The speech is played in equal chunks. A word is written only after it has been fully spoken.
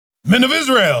Men of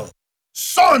Israel,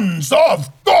 sons of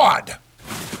God,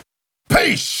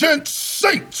 patient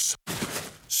saints,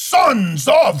 sons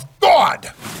of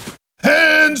God,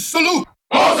 and salute.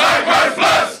 Most High Christ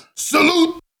bless.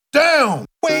 Salute down.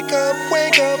 Wake up,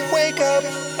 wake up, wake up.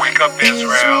 Wake up,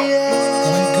 Israel.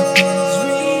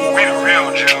 We the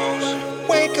real Jews.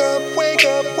 Wake up, wake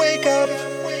up, wake up.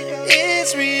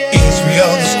 Israel.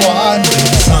 Israel, the squad,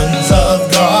 the sons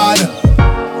of God.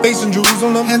 Facing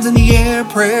Jerusalem, hands in the air,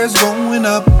 prayers going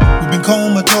up. We've been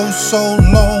comatose so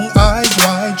long, eyes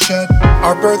wide shut.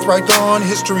 Our birthright gone,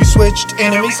 history switched,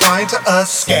 enemies lying to us.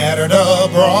 Scattered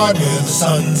abroad, we're the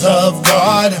sons of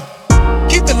God.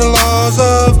 Keeping the laws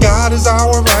of God is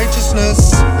our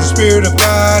righteousness. The Spirit of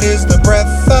God is the breath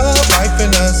of life in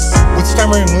us. With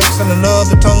stammering lips and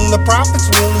another tongue, the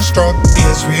prophets will instruct.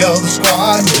 Israel, the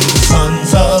squad, we're the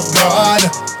sons of God.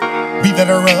 We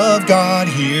that are of God,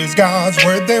 here's God's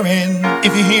word therein.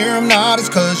 If you hear him not, it's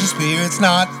cause your spirit's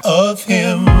not of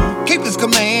him. Keep his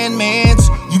commandments,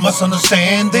 you must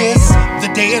understand this.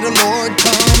 The day of the Lord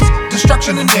comes,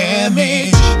 destruction and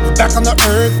damage. We're back on the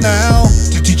earth now,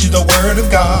 to teach you the word of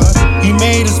God. He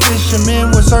made us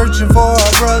fishermen, we're searching for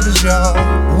our brothers, y'all.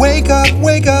 Wake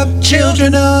up,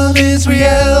 children of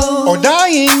Israel, or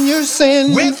die in your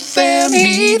sin with them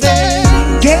heathen.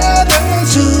 Gather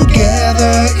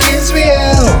together,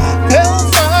 Israel.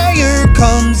 Hellfire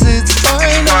comes, it's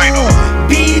final.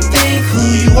 Rethink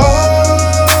who you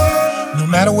are. No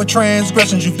matter what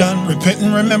transgressions you've done, repent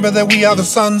and remember that we are the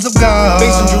sons of God.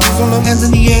 Facing Jerusalem, hands in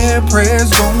the air,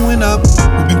 prayers going up.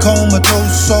 We've been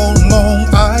comatose so long,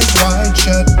 eyes wide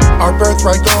shut. Our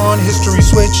birthright gone, history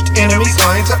switched, enemies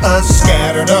lying to us.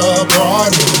 Scattered abroad,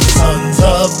 we're the sons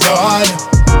of God.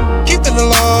 Keeping the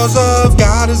laws of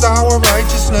God is our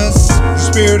righteousness. The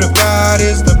Spirit of God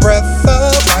is the breath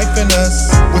of life in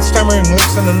us. With stammering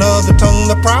lips and another tongue,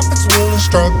 the prophets will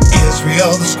instruct.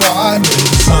 Israel, the squad, we're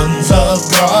the sons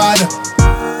of God.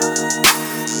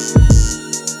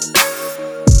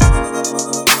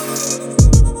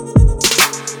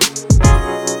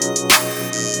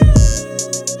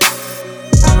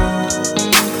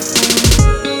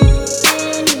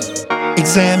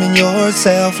 Examine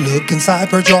yourself, look inside,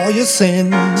 purge all your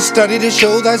sins. Study to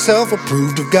show thyself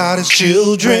approved of God as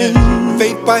children.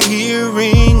 Faith by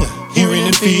hearing, hearing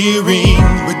and fearing.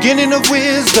 Beginning of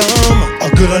wisdom, a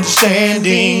good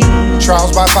understanding.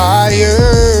 Trials by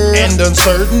fire and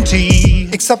uncertainty.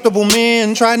 Acceptable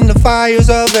men tried in the fires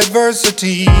of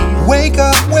adversity. Wake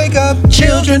up,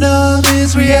 children of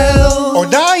Israel, or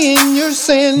die in your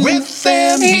sin with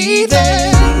them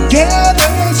heathen. Gather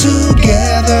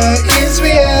together,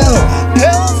 Israel.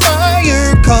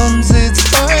 Hellfire comes, it's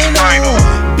final.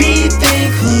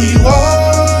 Rethink who you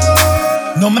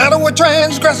are. No matter what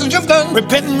transgressions you've done,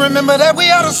 repent and remember that we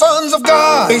are the sons of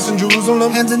God. Facing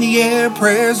Jerusalem, hands in the air,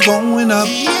 prayers going up.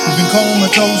 We've been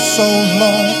comatose so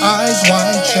long, eyes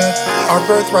wide shut. Our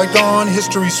birthright gone,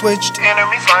 history switched,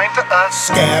 enemies lying to us.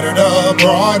 Scattered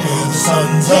abroad, we're the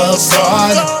sons of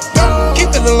God.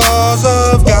 Keeping the laws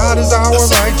of God is our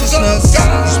righteousness.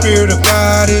 The Spirit of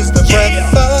God is the breath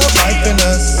of life in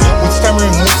us. With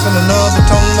stammering lips and another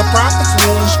tongue, the prophets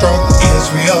will instruct.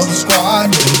 Israel, the squad,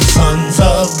 we're the sons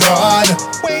of God.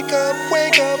 Wake up,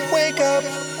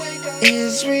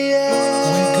 Israel.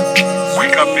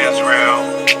 Wake up, Israel.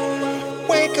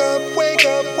 Wake up,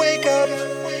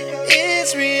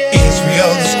 Israel.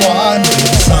 Israel, the squad,